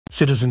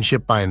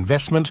Citizenship by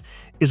investment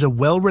is a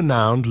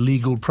well-renowned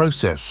legal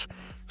process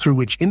through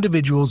which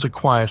individuals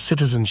acquire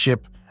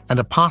citizenship and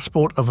a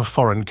passport of a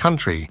foreign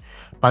country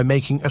by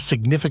making a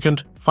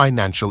significant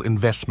financial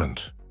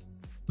investment.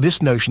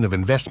 This notion of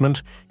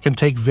investment can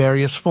take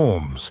various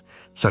forms,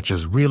 such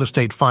as real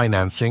estate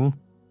financing,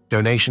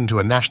 donation to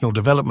a national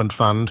development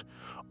fund,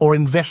 or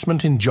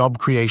investment in job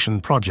creation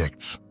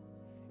projects.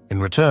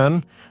 In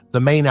return, the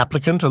main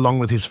applicant, along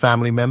with his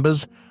family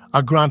members,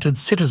 are granted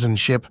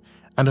citizenship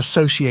and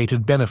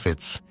associated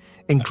benefits,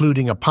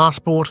 including a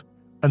passport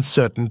and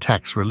certain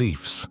tax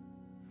reliefs.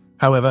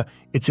 However,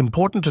 it's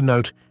important to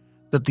note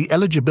that the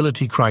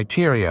eligibility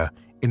criteria,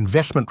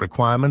 investment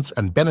requirements,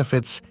 and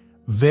benefits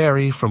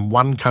vary from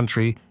one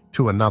country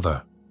to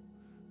another.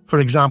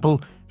 For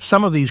example,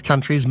 some of these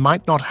countries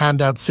might not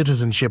hand out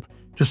citizenship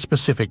to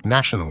specific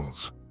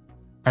nationals,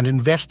 and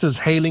investors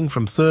hailing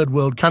from third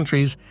world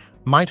countries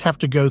might have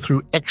to go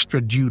through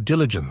extra due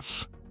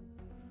diligence.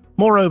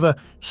 Moreover,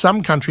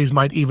 some countries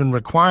might even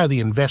require the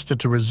investor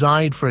to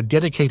reside for a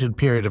dedicated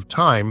period of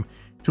time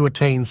to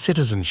attain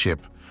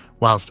citizenship,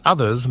 whilst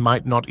others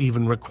might not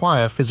even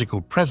require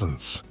physical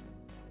presence.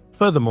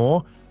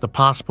 Furthermore, the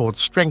passport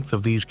strength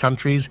of these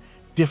countries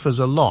differs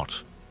a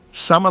lot.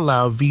 Some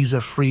allow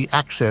visa-free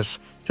access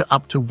to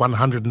up to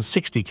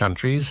 160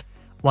 countries,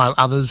 while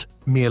others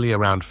merely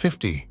around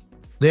 50.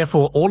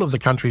 Therefore, all of the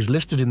countries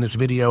listed in this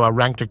video are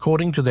ranked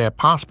according to their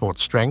passport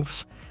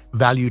strengths,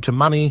 value to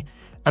money,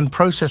 and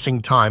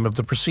processing time of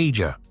the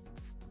procedure.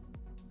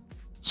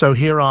 So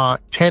here are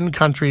 10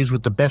 countries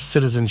with the best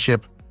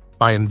citizenship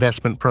by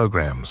investment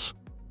programs.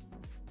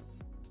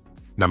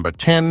 Number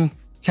 10.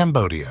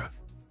 Cambodia.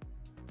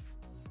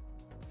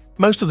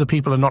 Most of the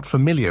people are not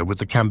familiar with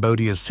the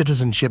Cambodia's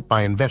Citizenship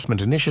by Investment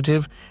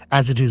initiative,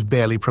 as it is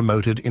barely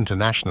promoted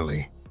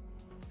internationally.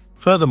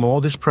 Furthermore,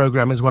 this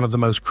program is one of the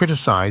most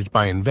criticized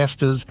by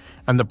investors,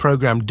 and the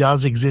program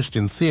does exist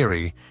in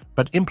theory,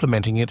 but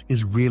implementing it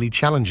is really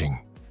challenging.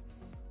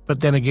 But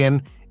then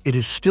again, it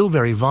is still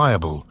very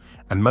viable,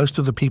 and most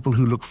of the people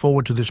who look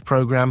forward to this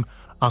program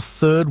are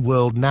third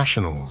world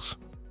nationals.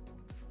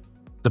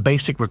 The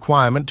basic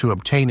requirement to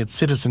obtain its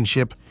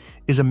citizenship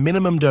is a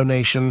minimum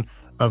donation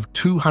of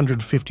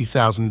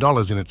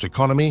 $250,000 in its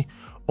economy,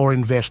 or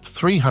invest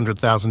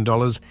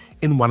 $300,000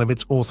 in one of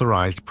its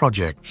authorized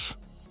projects.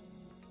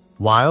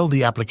 While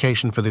the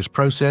application for this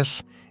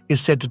process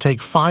is said to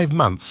take 5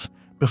 months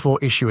before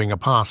issuing a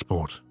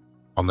passport.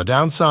 On the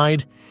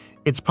downside,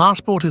 its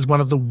passport is one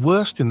of the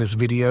worst in this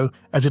video,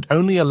 as it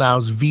only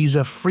allows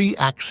visa-free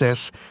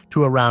access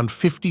to around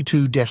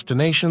 52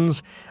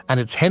 destinations, and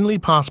its Henley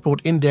Passport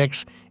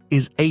Index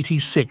is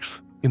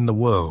 86th in the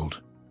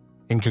world.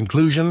 In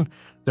conclusion,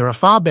 there are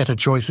far better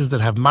choices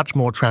that have much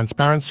more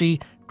transparency,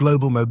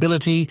 global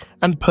mobility,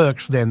 and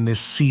perks than this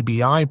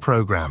CBI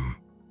program.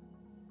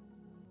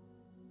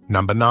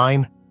 Number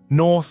 9.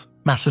 North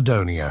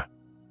Macedonia.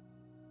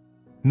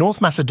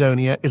 North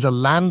Macedonia is a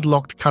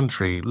landlocked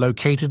country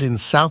located in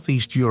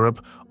Southeast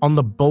Europe on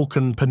the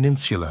Balkan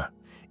Peninsula.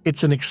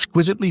 It's an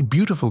exquisitely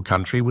beautiful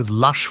country with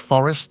lush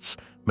forests,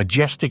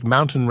 majestic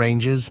mountain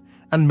ranges,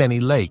 and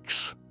many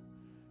lakes.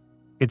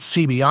 Its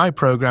CBI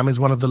program is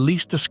one of the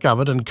least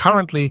discovered, and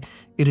currently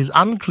it is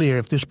unclear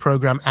if this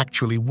program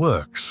actually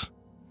works.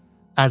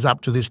 As up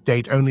to this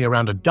date, only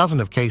around a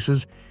dozen of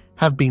cases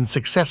have been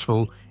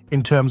successful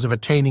in terms of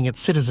attaining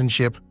its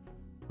citizenship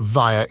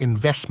via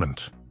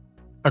investment.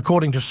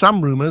 According to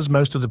some rumors,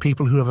 most of the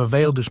people who have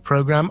availed this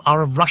program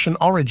are of Russian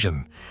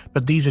origin,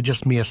 but these are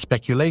just mere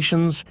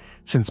speculations,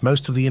 since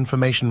most of the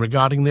information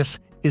regarding this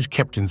is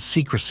kept in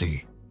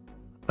secrecy.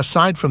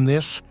 Aside from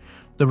this,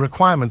 the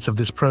requirements of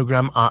this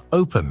program are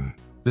open.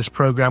 This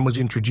program was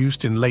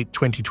introduced in late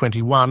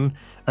 2021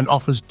 and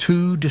offers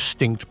 2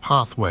 distinct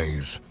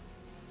pathways.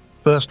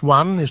 First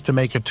one is to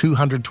make a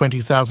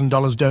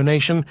 $220,000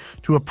 donation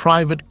to a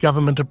private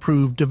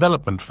government-approved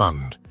development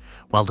fund,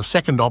 while the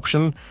second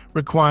option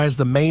requires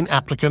the main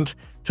applicant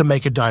to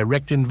make a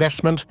direct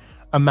investment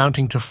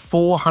amounting to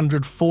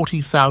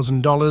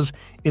 $440,000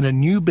 in a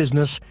new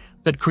business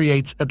that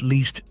creates at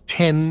least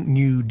 10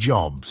 new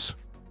jobs.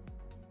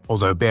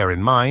 Although bear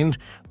in mind,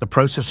 the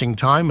processing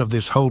time of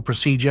this whole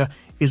procedure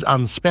is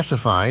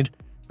unspecified,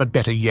 but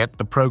better yet,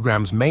 the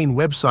program's main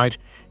website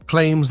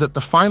claims that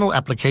the final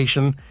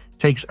application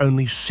takes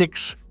only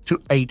 6 to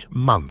 8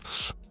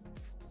 months.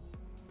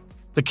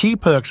 The key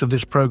perks of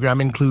this program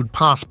include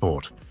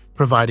passport,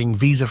 providing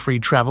visa-free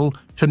travel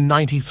to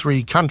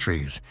 93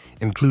 countries,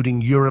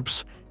 including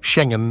Europe's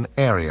Schengen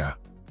area.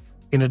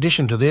 In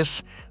addition to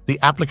this, the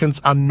applicants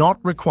are not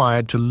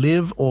required to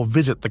live or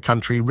visit the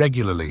country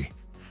regularly.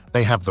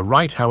 They have the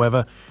right,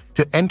 however,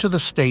 to enter the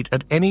state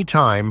at any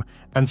time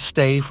and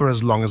stay for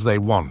as long as they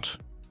want.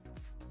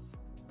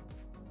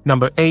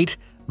 Number 8.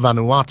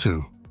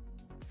 Vanuatu.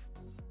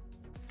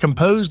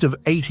 Composed of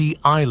 80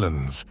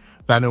 islands,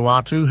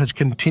 Vanuatu has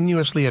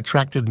continuously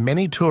attracted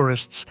many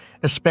tourists,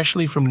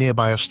 especially from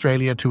nearby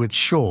Australia, to its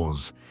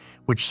shores,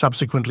 which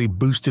subsequently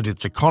boosted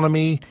its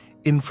economy,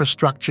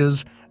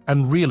 infrastructures,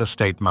 and real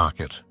estate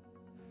market.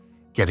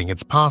 Getting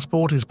its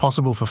passport is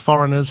possible for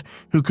foreigners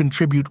who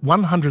contribute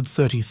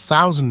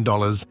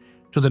 $130,000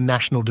 to the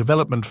National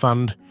Development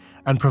Fund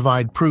and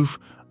provide proof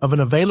of an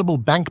available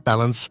bank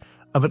balance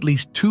of at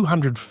least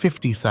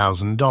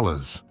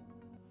 $250,000.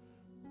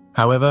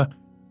 However,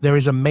 there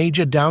is a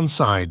major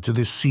downside to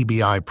this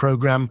CBI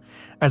program,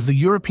 as the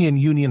European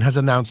Union has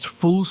announced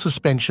full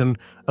suspension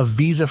of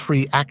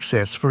visa-free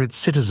access for its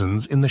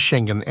citizens in the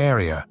Schengen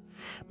area,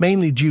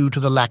 mainly due to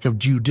the lack of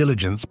due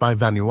diligence by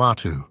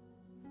Vanuatu.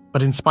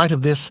 But in spite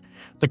of this,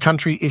 the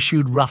country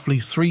issued roughly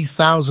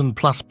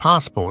 3,000+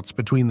 passports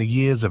between the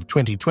years of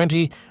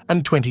 2020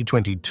 and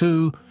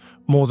 2022.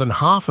 More than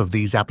half of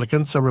these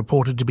applicants are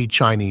reported to be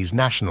Chinese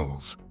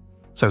nationals.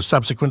 So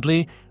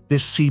subsequently,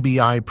 this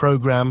CBI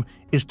program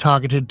is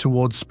targeted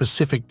towards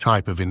specific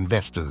type of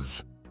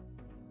investors.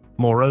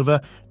 Moreover,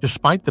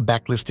 despite the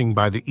backlisting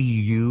by the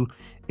EU,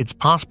 its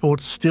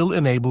passport still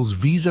enables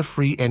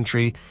visa-free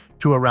entry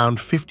to around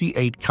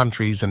 58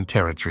 countries and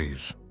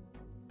territories.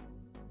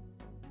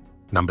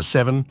 Number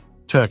 7.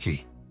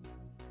 Turkey.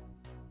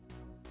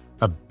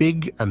 A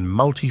big and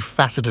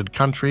multifaceted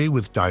country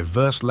with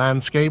diverse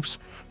landscapes,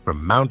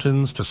 from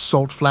mountains to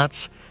salt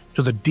flats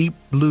to the deep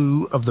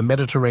blue of the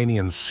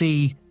Mediterranean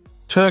Sea,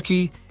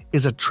 Turkey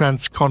is a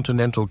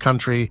transcontinental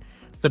country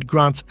that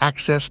grants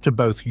access to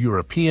both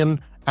European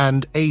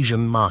and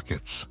Asian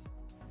markets.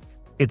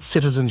 Its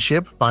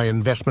citizenship by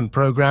investment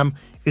program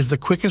is the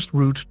quickest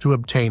route to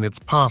obtain its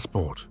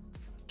passport.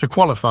 To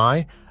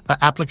qualify, an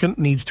applicant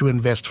needs to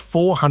invest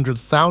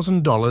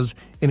 $400,000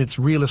 in its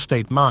real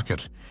estate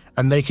market,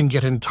 and they can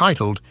get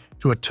entitled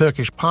to a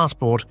Turkish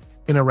passport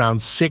in around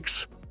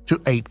 6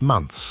 to 8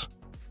 months.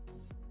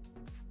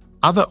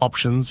 Other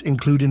options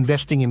include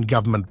investing in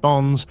government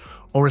bonds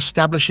or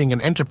establishing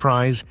an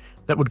enterprise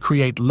that would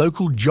create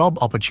local job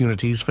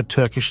opportunities for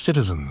Turkish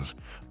citizens,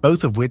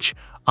 both of which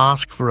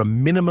ask for a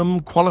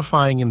minimum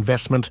qualifying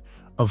investment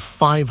of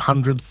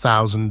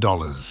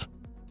 $500,000.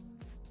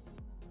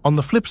 On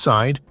the flip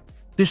side,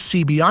 this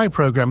CBI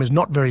program is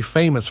not very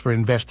famous for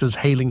investors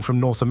hailing from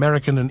North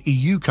American and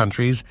EU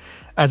countries,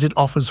 as it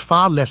offers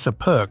far lesser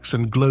perks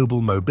and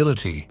global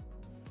mobility.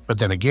 But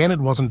then again, it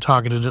wasn't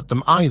targeted at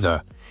them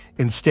either.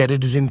 Instead,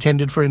 it is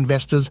intended for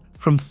investors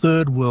from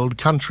third world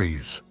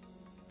countries.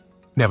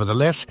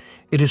 Nevertheless,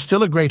 it is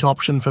still a great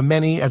option for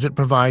many, as it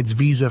provides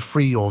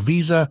visa-free or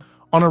visa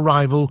on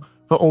arrival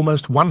for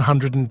almost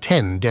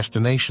 110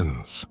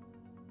 destinations.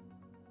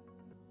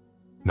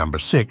 Number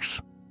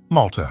 6.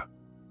 Malta.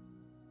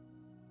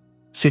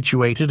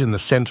 Situated in the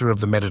center of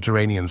the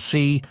Mediterranean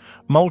Sea,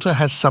 Malta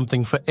has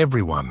something for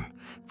everyone,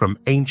 from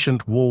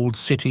ancient walled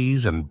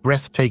cities and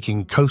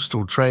breathtaking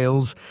coastal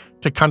trails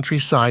to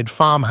countryside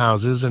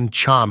farmhouses and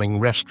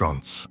charming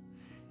restaurants.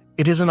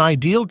 It is an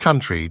ideal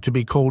country to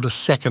be called a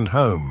second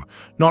home,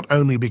 not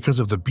only because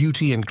of the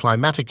beauty and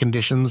climatic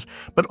conditions,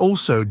 but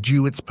also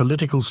due its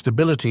political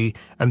stability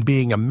and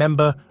being a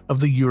member of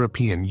the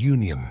European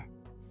Union.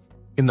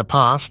 In the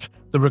past,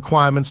 the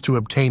requirements to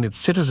obtain its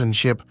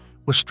citizenship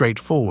were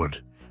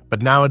straightforward,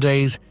 but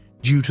nowadays,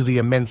 due to the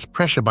immense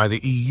pressure by the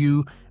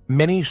EU,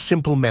 many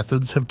simple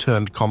methods have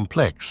turned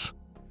complex.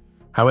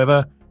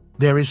 However,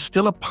 there is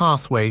still a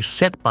pathway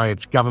set by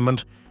its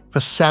government for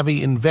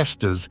savvy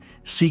investors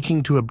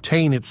seeking to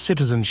obtain its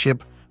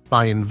citizenship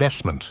by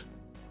investment.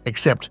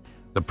 Except,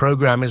 the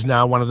program is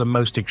now one of the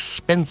most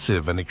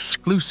expensive and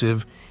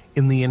exclusive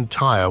in the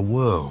entire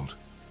world.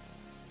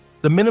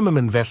 The minimum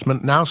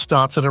investment now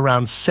starts at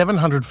around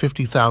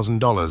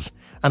 $750,000,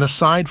 and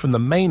aside from the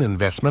main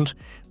investment,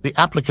 the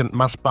applicant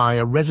must buy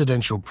a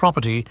residential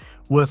property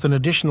worth an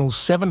additional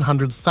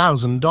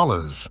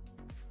 $700,000.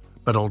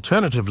 But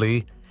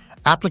alternatively,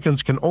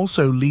 applicants can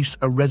also lease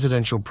a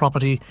residential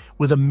property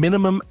with a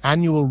minimum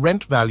annual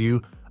rent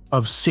value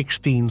of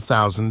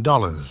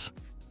 $16,000.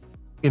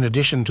 In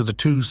addition to the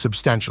two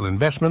substantial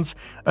investments,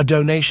 a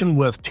donation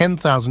worth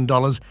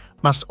 $10,000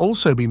 must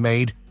also be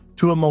made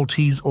to a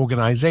Maltese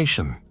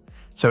organization.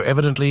 So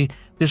evidently,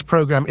 this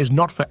program is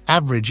not for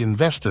average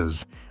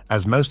investors,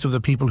 as most of the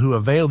people who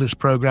avail this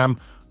program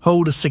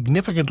hold a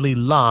significantly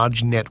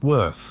large net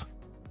worth.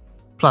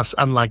 Plus,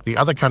 unlike the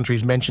other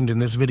countries mentioned in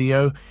this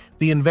video,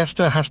 the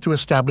investor has to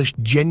establish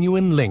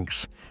genuine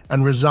links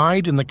and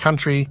reside in the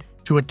country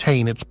to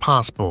attain its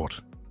passport.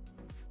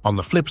 On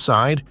the flip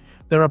side,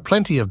 there are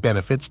plenty of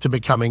benefits to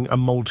becoming a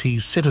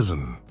Maltese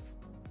citizen.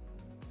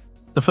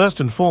 The first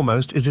and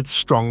foremost is its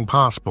strong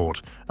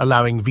passport,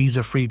 allowing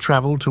visa-free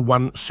travel to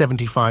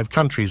 175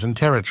 countries and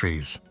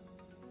territories.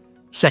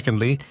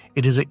 Secondly,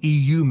 it is an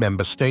EU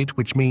member state,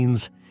 which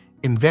means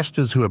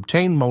investors who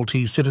obtain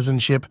Maltese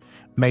citizenship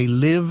may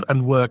live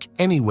and work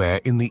anywhere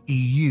in the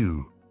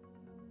EU.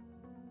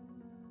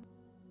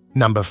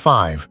 Number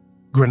 5.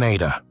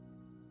 Grenada.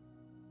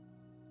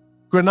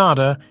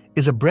 Grenada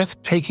is a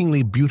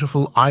breathtakingly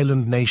beautiful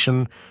island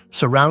nation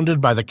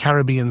surrounded by the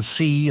Caribbean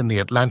Sea and the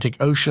Atlantic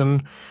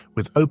Ocean,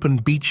 with open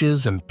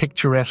beaches and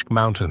picturesque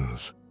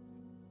mountains.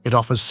 It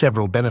offers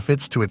several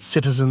benefits to its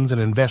citizens and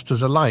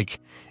investors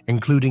alike,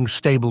 including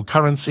stable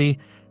currency,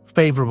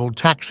 favorable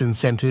tax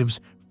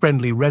incentives,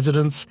 friendly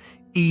residents,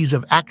 ease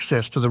of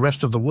access to the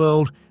rest of the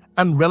world,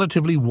 and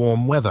relatively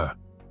warm weather.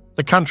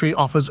 The country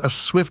offers a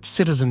swift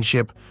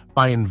citizenship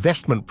by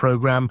investment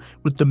program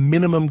with the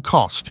minimum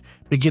cost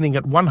beginning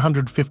at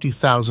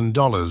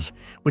 $150,000,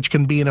 which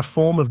can be in a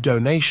form of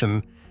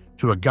donation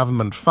to a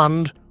government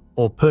fund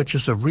or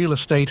purchase of real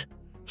estate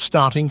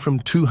starting from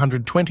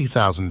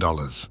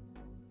 $220,000.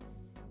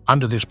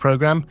 Under this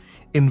program,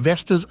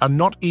 investors are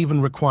not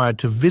even required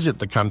to visit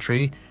the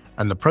country,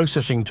 and the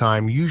processing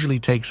time usually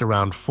takes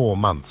around 4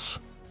 months.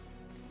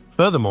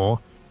 Furthermore,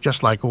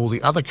 just like all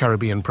the other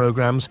Caribbean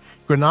programs,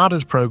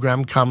 Grenada's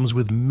program comes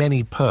with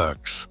many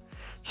perks,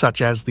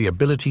 such as the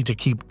ability to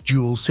keep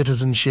dual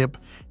citizenship,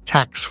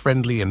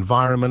 tax-friendly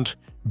environment,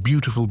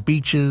 beautiful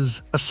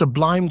beaches, a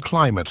sublime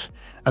climate,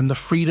 and the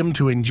freedom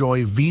to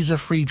enjoy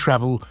visa-free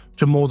travel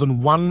to more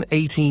than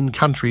 118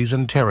 countries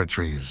and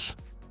territories.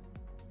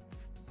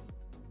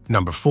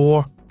 Number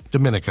 4.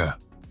 Dominica.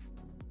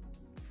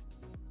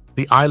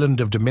 The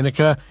island of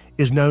Dominica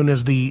is known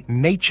as the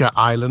Nature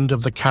Island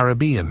of the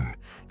Caribbean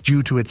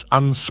due to its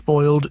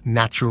unspoiled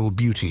natural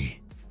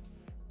beauty.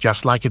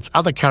 Just like its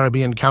other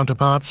Caribbean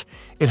counterparts,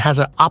 it has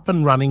an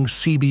up-and-running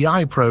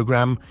CBI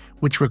program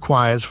which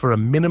requires for a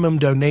minimum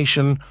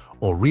donation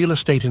or real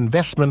estate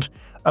investment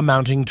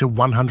amounting to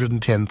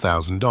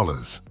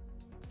 $110,000.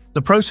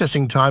 The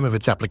processing time of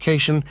its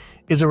application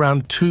is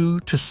around 2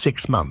 to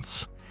 6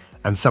 months,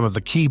 and some of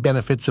the key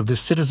benefits of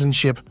this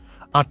citizenship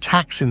are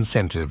tax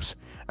incentives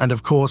and,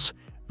 of course,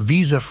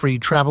 visa-free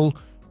travel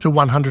to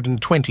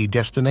 120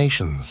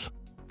 destinations.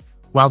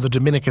 While the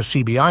Dominica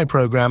CBI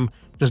program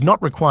does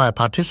not require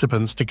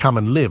participants to come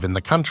and live in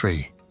the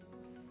country,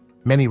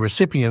 many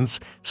recipients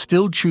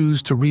still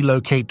choose to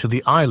relocate to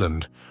the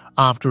island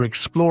after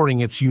exploring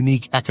its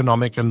unique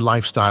economic and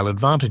lifestyle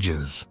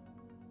advantages.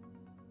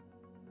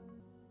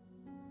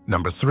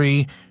 Number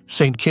 3.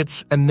 St.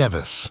 Kitts and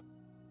Nevis.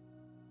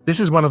 This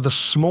is one of the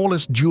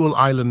smallest dual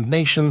island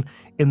nation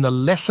in the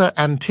Lesser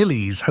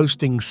Antilles,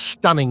 hosting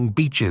stunning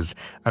beaches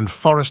and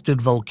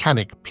forested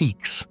volcanic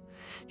peaks.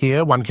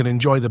 Here one can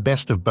enjoy the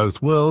best of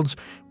both worlds,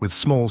 with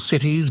small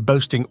cities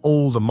boasting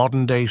all the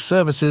modern-day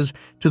services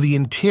to the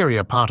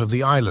interior part of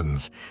the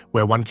islands,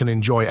 where one can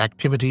enjoy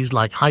activities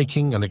like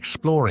hiking and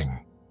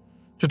exploring.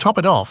 To top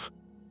it off,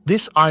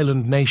 this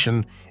island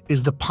nation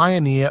is the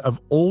pioneer of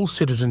all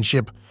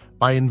citizenship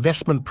by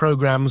investment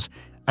programs,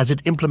 as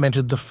it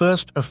implemented the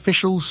first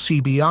official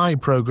CBI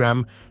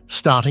program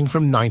starting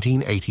from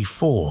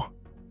 1984.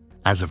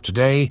 As of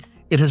today,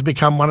 it has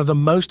become one of the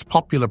most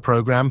popular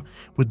programs,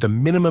 with the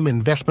minimum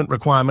investment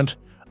requirement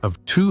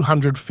of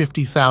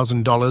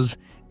 $250,000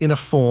 in a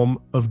form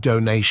of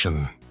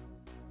donation.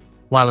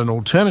 While an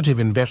alternative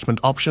investment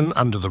option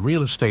under the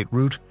real estate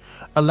route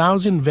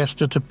allows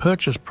investor to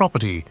purchase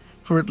property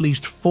for at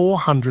least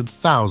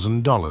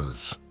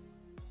 $400,000.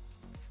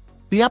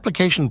 The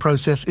application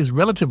process is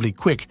relatively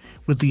quick,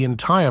 with the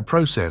entire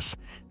process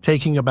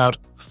taking about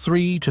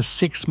 3 to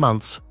 6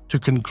 months to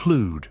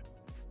conclude.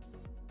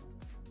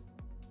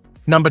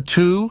 Number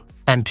 2.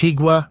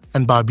 Antigua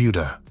and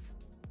Barbuda.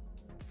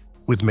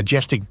 With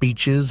majestic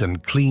beaches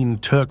and clean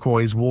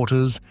turquoise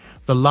waters,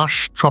 the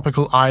lush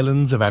tropical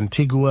islands of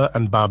Antigua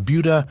and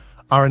Barbuda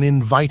are an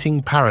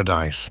inviting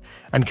paradise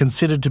and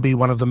considered to be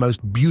one of the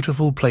most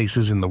beautiful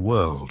places in the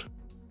world.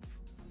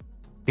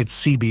 Its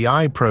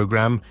CBI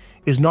program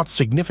is not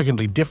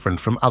significantly different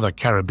from other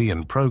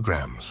Caribbean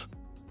programs.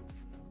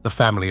 The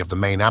family of the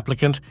main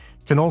applicant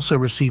can also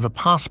receive a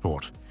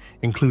passport,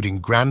 including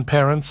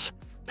grandparents,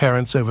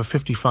 parents over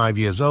 55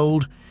 years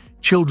old,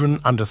 children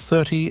under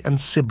 30, and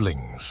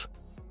siblings.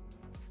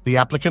 The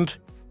applicant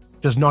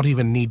does not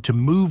even need to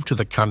move to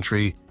the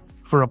country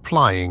for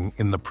applying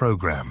in the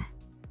program.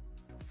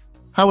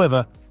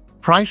 However,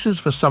 prices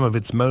for some of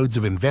its modes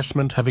of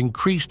investment have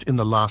increased in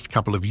the last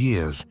couple of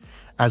years.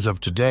 As of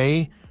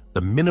today,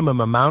 the minimum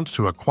amount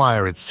to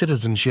acquire its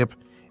citizenship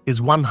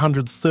is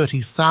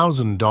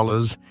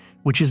 $130,000,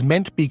 which is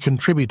meant to be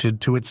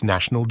contributed to its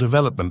National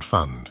Development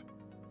Fund.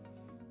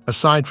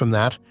 Aside from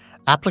that,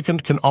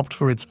 applicant can opt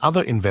for its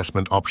other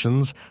investment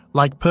options,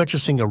 like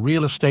purchasing a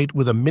real estate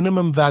with a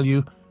minimum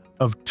value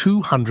of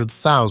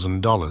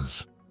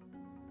 $200,000.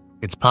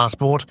 Its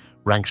passport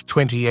ranks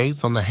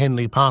 28th on the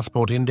Henley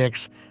Passport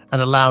Index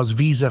and allows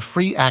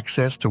visa-free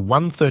access to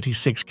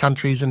 136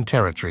 countries and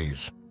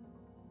territories.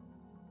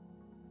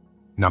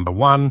 Number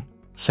 1.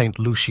 St.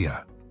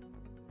 Lucia.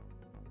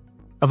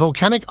 A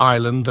volcanic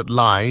island that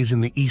lies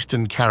in the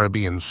eastern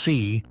Caribbean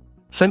Sea,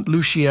 St.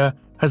 Lucia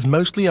has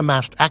mostly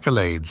amassed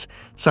accolades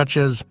such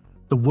as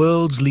the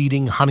world's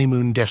leading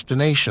honeymoon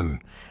destination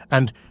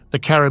and the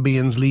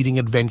Caribbean's leading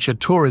adventure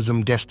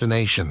tourism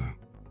destination.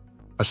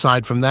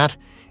 Aside from that,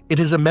 it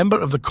is a member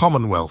of the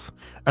Commonwealth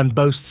and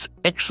boasts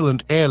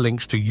excellent air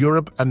links to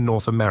Europe and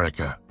North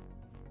America.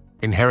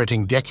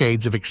 Inheriting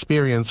decades of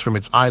experience from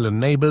its island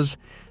neighbors,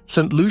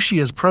 St.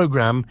 Lucia's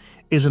program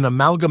is an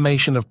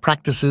amalgamation of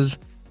practices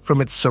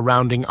from its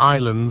surrounding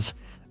islands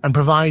and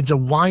provides a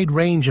wide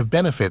range of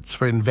benefits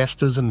for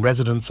investors and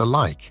residents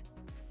alike.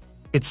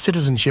 Its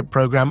citizenship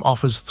program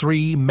offers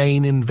 3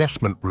 main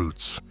investment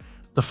routes.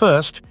 The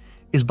first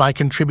is by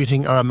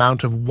contributing an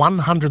amount of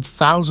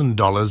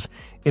 $100,000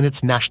 in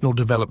its National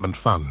Development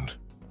Fund.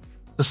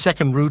 The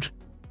second route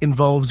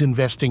involves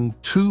investing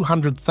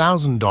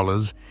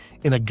 $200,000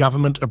 in a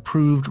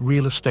government-approved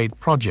real estate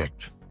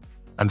project.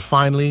 And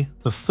finally,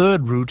 the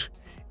third route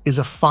is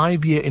a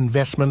 5-year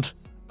investment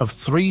of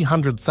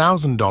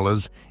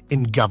 $300,000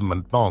 in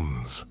government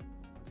bonds.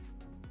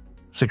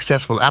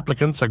 Successful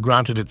applicants are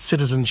granted its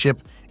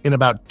citizenship in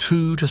about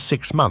 2 to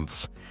 6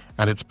 months,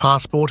 and its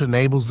passport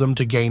enables them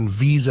to gain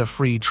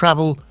visa-free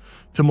travel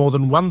to more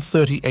than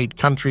 138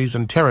 countries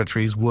and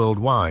territories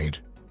worldwide.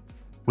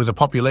 With a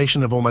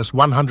population of almost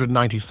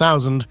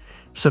 190,000,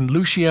 St.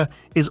 Lucia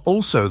is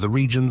also the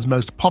region's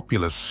most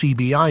populous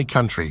CBI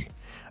country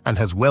and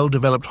has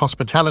well-developed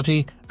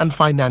hospitality and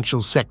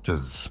financial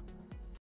sectors.